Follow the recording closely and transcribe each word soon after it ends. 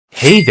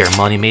Hey there,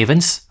 Money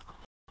Mavens!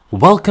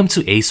 Welcome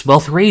to Ace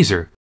Wealth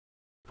Raiser,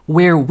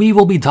 where we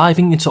will be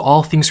diving into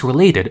all things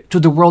related to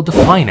the world of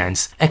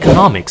finance,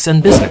 economics,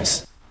 and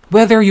business.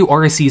 Whether you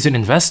are a seasoned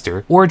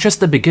investor or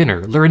just a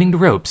beginner learning the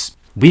ropes,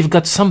 we've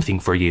got something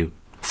for you.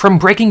 From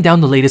breaking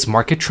down the latest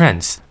market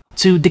trends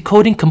to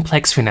decoding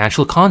complex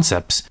financial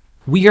concepts,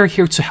 we are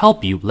here to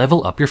help you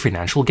level up your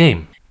financial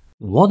game.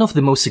 One of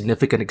the most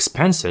significant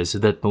expenses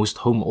that most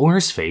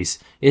homeowners face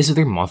is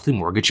their monthly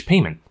mortgage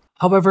payment.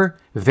 However,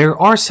 there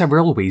are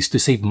several ways to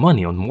save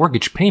money on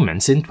mortgage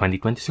payments in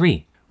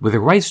 2023. With the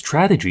right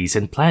strategies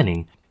and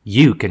planning,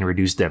 you can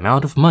reduce the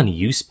amount of money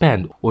you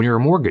spend on your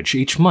mortgage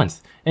each month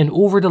and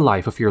over the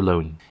life of your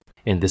loan.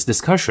 In this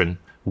discussion,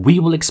 we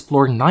will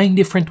explore 9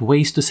 different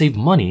ways to save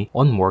money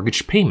on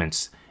mortgage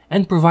payments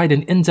and provide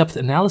an in-depth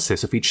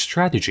analysis of each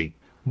strategy.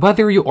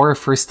 Whether you are a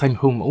first-time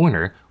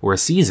homeowner or a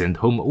seasoned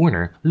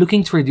homeowner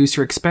looking to reduce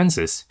your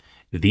expenses,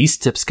 these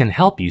tips can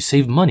help you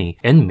save money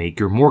and make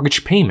your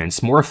mortgage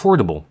payments more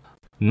affordable.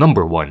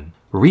 Number 1.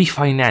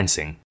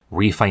 Refinancing.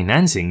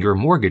 Refinancing your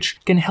mortgage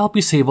can help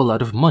you save a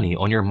lot of money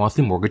on your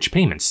monthly mortgage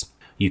payments.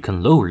 You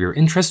can lower your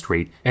interest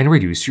rate and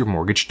reduce your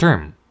mortgage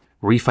term.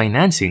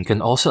 Refinancing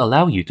can also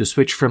allow you to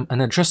switch from an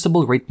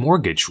adjustable rate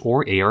mortgage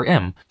or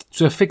ARM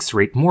to a fixed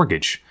rate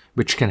mortgage,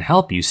 which can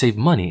help you save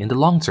money in the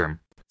long term.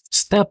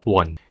 Step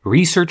 1.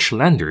 Research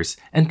lenders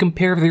and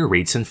compare their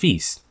rates and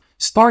fees.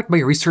 Start by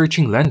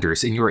researching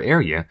lenders in your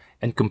area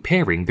and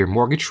comparing their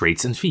mortgage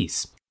rates and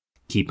fees.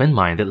 Keep in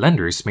mind that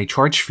lenders may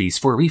charge fees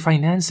for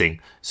refinancing,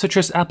 such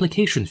as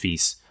application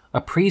fees,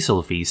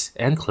 appraisal fees,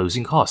 and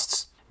closing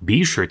costs.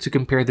 Be sure to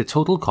compare the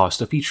total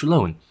cost of each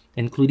loan,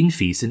 including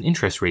fees and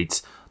interest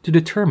rates, to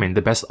determine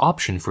the best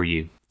option for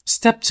you.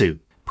 Step 2.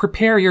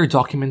 Prepare your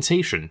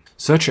documentation,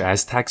 such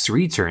as tax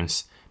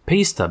returns,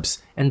 pay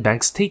stubs, and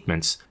bank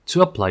statements,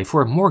 to apply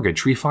for a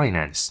mortgage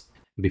refinance.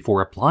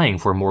 Before applying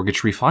for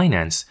mortgage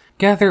refinance,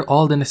 gather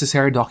all the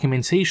necessary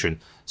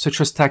documentation, such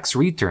as tax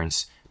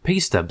returns, pay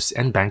stubs,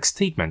 and bank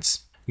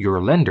statements.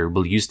 Your lender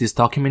will use this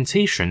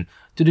documentation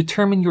to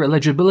determine your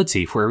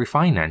eligibility for a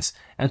refinance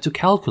and to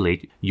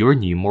calculate your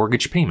new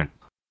mortgage payment.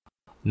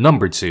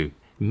 Number 2.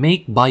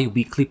 Make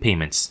bi-weekly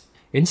payments.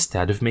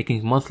 Instead of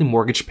making monthly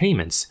mortgage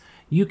payments,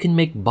 you can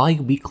make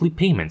bi-weekly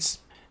payments.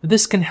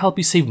 This can help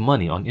you save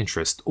money on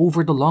interest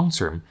over the long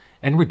term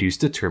and reduce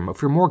the term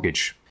of your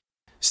mortgage.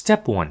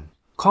 Step 1.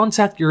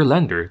 Contact your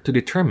lender to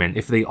determine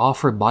if they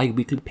offer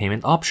bi-weekly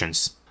payment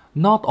options.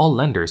 Not all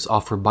lenders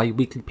offer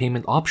bi-weekly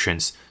payment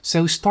options,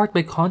 so start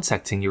by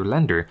contacting your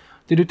lender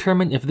to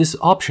determine if this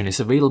option is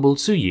available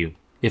to you.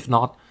 If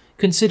not,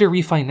 consider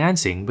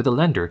refinancing with a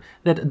lender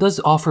that does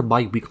offer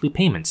bi-weekly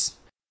payments.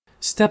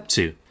 Step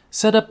 2.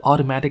 Set up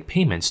automatic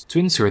payments to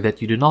ensure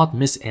that you do not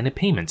miss any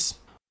payments.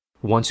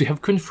 Once you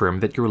have confirmed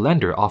that your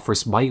lender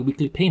offers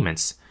bi-weekly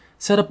payments,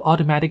 set up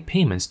automatic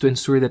payments to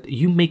ensure that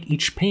you make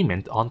each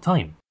payment on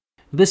time.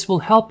 This will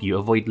help you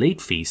avoid late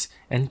fees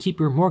and keep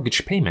your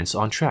mortgage payments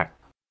on track.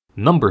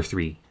 Number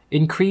 3.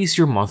 Increase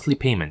your monthly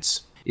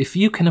payments. If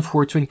you can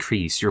afford to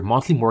increase your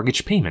monthly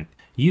mortgage payment,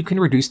 you can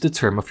reduce the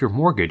term of your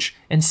mortgage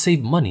and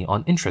save money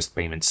on interest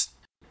payments.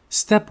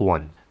 Step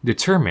 1.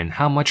 Determine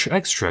how much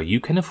extra you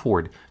can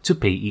afford to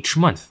pay each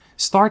month.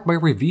 Start by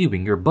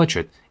reviewing your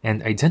budget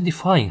and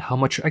identifying how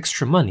much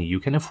extra money you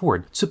can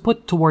afford to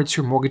put towards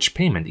your mortgage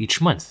payment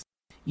each month.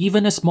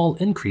 Even a small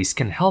increase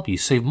can help you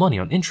save money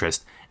on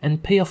interest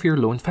and pay off your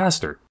loan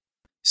faster.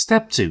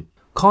 Step 2.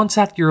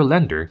 Contact your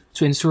lender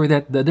to ensure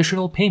that the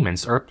additional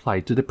payments are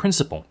applied to the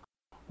principal.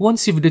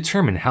 Once you've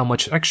determined how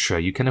much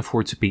extra you can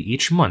afford to pay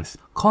each month,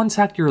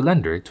 contact your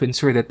lender to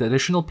ensure that the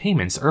additional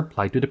payments are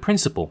applied to the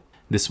principal.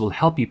 This will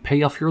help you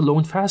pay off your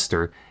loan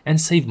faster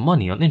and save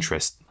money on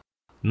interest.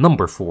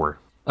 Number 4.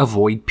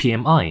 Avoid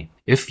PMI.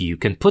 If you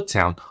can put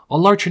down a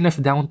large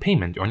enough down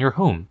payment on your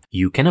home,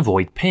 you can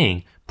avoid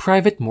paying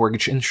private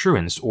mortgage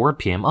insurance or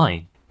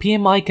PMI.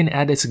 PMI can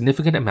add a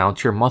significant amount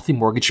to your monthly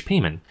mortgage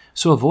payment,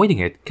 so avoiding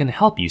it can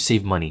help you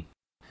save money.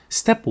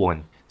 Step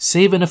 1.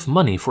 Save enough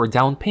money for a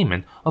down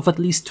payment of at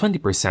least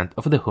 20%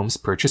 of the home's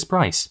purchase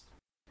price.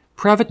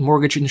 Private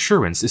mortgage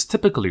insurance is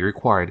typically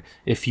required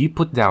if you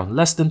put down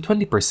less than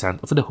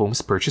 20% of the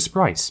home's purchase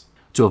price.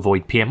 To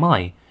avoid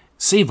PMI,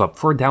 save up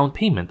for a down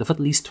payment of at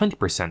least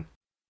 20%.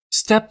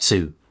 Step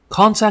 2.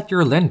 Contact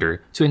your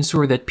lender to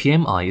ensure that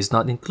PMI is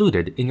not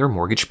included in your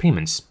mortgage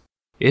payments.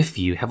 If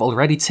you have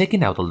already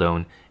taken out a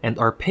loan and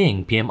are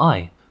paying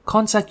PMI,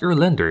 contact your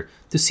lender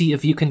to see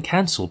if you can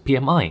cancel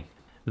PMI.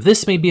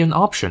 This may be an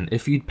option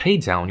if you'd pay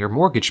down your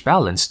mortgage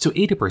balance to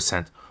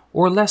 80%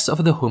 or less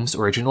of the home's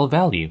original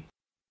value.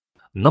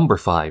 Number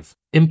 5.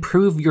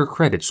 Improve your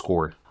credit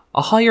score.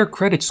 A higher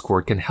credit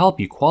score can help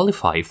you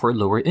qualify for a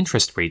lower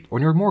interest rate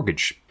on your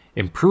mortgage.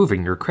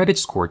 Improving your credit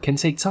score can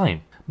take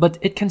time, but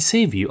it can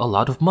save you a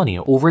lot of money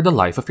over the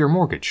life of your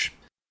mortgage.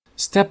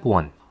 Step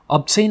 1.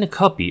 Obtain a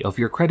copy of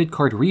your credit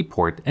card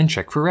report and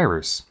check for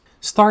errors.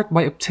 Start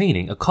by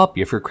obtaining a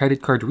copy of your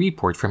credit card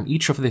report from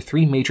each of the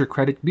 3 major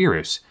credit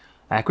bureaus,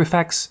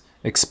 Equifax,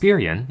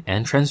 Experian,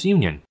 and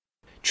TransUnion.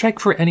 Check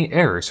for any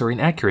errors or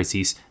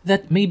inaccuracies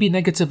that may be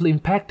negatively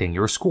impacting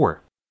your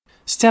score.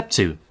 Step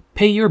 2.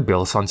 Pay your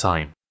bills on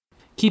time.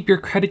 Keep your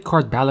credit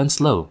card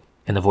balance low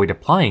and avoid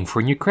applying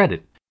for new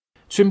credit.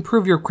 To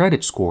improve your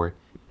credit score,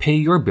 pay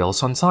your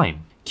bills on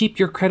time. Keep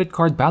your credit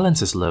card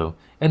balances low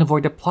and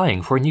avoid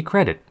applying for new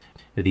credit.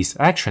 These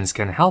actions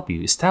can help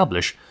you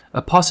establish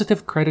a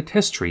positive credit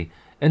history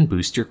and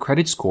boost your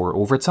credit score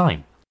over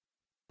time.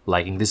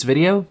 Liking this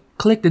video?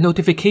 Click the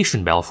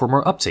notification bell for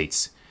more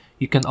updates.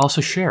 You can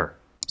also share,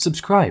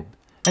 subscribe,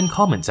 and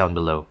comment down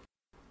below.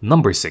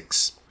 Number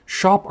 6.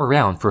 Shop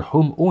around for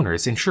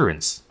homeowners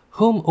insurance.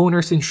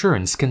 Homeowners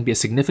insurance can be a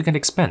significant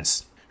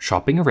expense.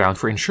 Shopping around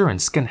for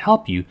insurance can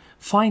help you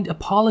find a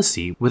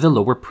policy with a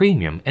lower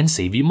premium and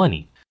save you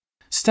money.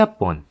 Step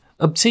 1.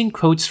 Obtain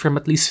quotes from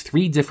at least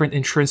 3 different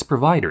insurance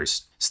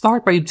providers.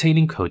 Start by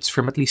obtaining quotes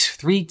from at least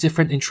 3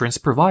 different insurance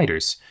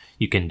providers.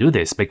 You can do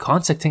this by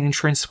contacting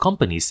insurance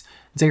companies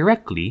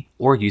directly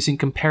or using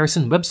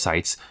comparison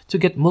websites to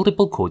get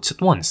multiple quotes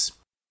at once.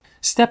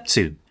 Step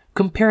 2.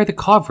 Compare the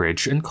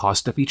coverage and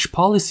cost of each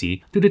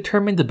policy to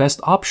determine the best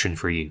option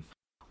for you.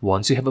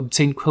 Once you have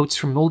obtained quotes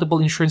from multiple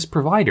insurance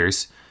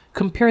providers,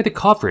 compare the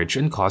coverage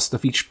and cost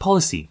of each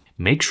policy.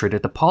 Make sure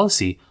that the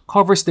policy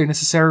covers the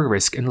necessary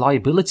risk and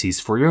liabilities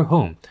for your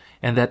home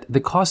and that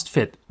the cost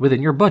fit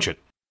within your budget.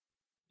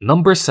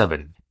 Number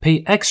 7.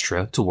 Pay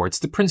extra towards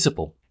the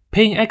principal.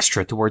 Paying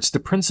extra towards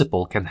the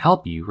principal can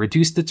help you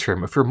reduce the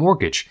term of your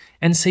mortgage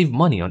and save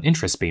money on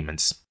interest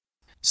payments.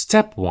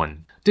 Step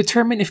 1.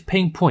 Determine if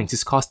paying points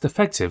is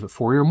cost-effective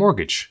for your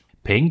mortgage.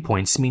 Paying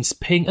points means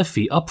paying a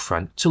fee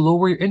upfront to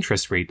lower your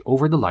interest rate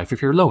over the life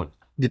of your loan.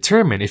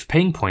 Determine if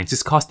paying points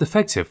is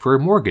cost-effective for your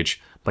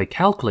mortgage by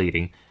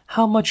calculating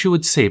how much you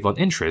would save on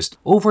interest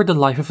over the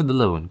life of the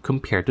loan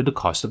compared to the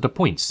cost of the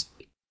points.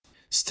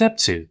 Step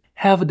 2.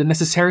 Have the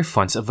necessary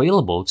funds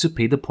available to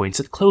pay the points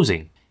at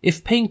closing.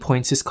 If paying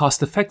points is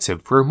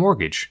cost-effective for a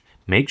mortgage,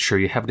 make sure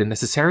you have the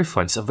necessary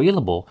funds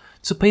available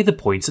to pay the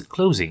points at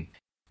closing.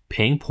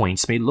 Paying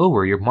points may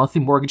lower your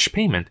monthly mortgage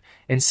payment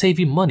and save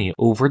you money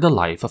over the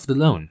life of the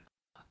loan.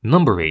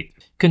 Number 8.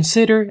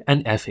 Consider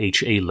an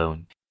FHA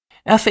loan.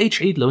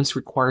 FHA loans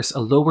requires a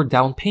lower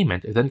down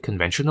payment than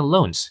conventional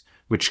loans,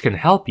 which can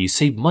help you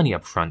save money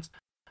upfront.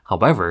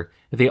 However,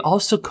 they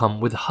also come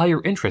with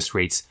higher interest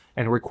rates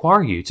and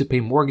require you to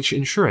pay mortgage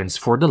insurance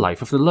for the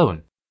life of the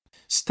loan.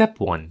 Step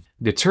 1.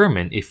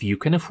 Determine if you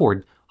can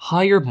afford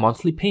higher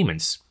monthly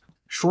payments.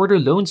 Shorter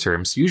loan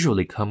terms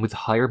usually come with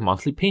higher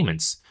monthly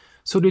payments,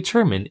 so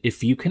determine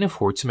if you can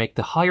afford to make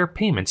the higher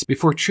payments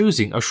before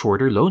choosing a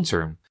shorter loan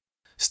term.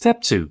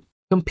 Step 2.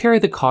 Compare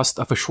the cost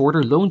of a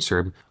shorter loan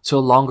term to a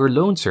longer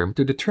loan term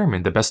to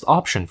determine the best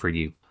option for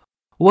you.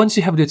 Once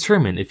you have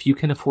determined if you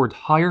can afford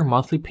higher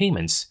monthly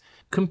payments,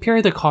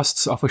 compare the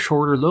costs of a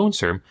shorter loan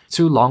term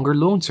to a longer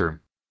loan term.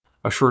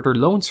 A shorter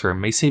loan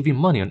term may save you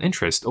money on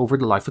interest over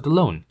the life of the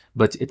loan,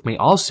 but it may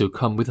also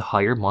come with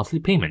higher monthly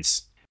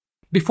payments.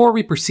 Before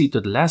we proceed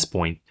to the last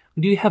point,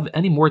 do you have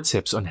any more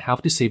tips on how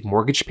to save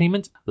mortgage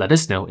payment? Let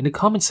us know in the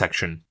comment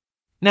section.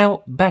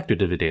 Now, back to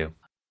the video.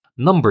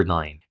 Number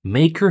 9.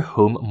 Make your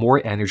home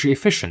more energy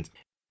efficient.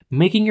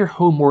 Making your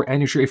home more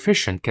energy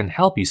efficient can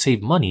help you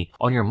save money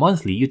on your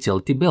monthly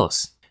utility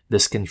bills.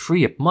 This can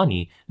free up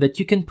money that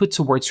you can put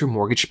towards your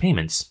mortgage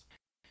payments.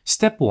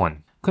 Step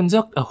 1.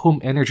 Conduct a home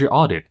energy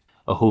audit.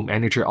 A home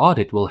energy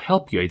audit will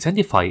help you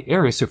identify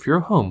areas of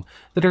your home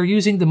that are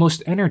using the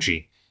most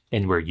energy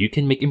and where you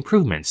can make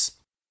improvements.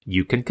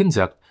 You can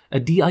conduct a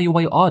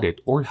DIY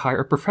audit or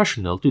hire a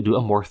professional to do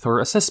a more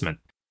thorough assessment.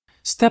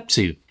 Step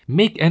 2.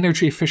 Make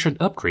energy-efficient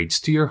upgrades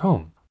to your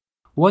home.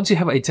 Once you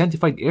have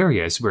identified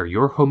areas where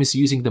your home is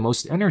using the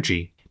most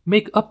energy,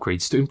 make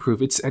upgrades to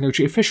improve its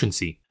energy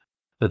efficiency.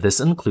 This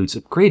includes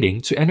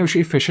upgrading to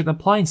energy-efficient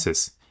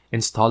appliances,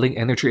 installing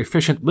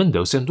energy-efficient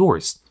windows and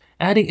doors,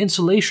 adding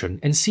insulation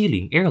and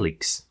sealing air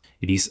leaks.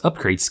 These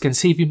upgrades can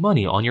save you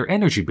money on your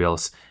energy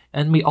bills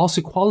and may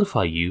also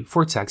qualify you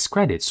for tax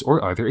credits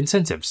or other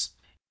incentives.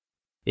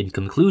 In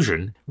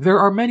conclusion, there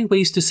are many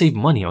ways to save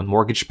money on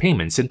mortgage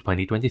payments in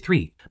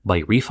 2023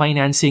 by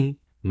refinancing,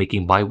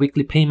 making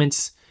bi-weekly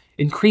payments,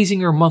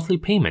 increasing your monthly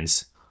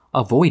payments,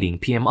 avoiding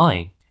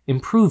PMI,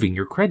 improving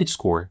your credit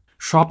score,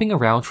 shopping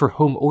around for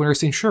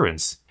homeowners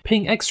insurance,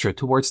 paying extra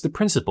towards the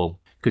principal,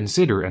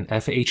 consider an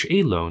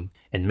FHA loan,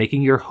 and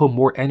making your home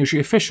more energy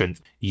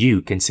efficient.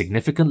 You can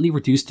significantly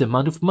reduce the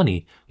amount of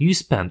money you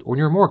spend on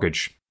your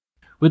mortgage.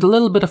 With a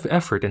little bit of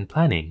effort and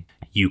planning,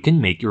 you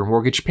can make your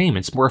mortgage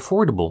payments more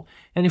affordable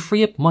and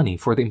free up money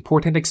for the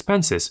important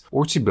expenses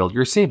or to build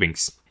your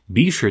savings.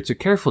 Be sure to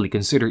carefully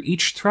consider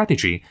each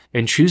strategy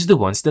and choose the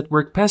ones that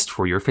work best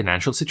for your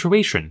financial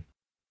situation.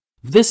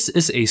 This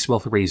is Ace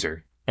Wealth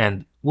Raiser,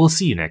 and we'll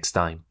see you next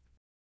time.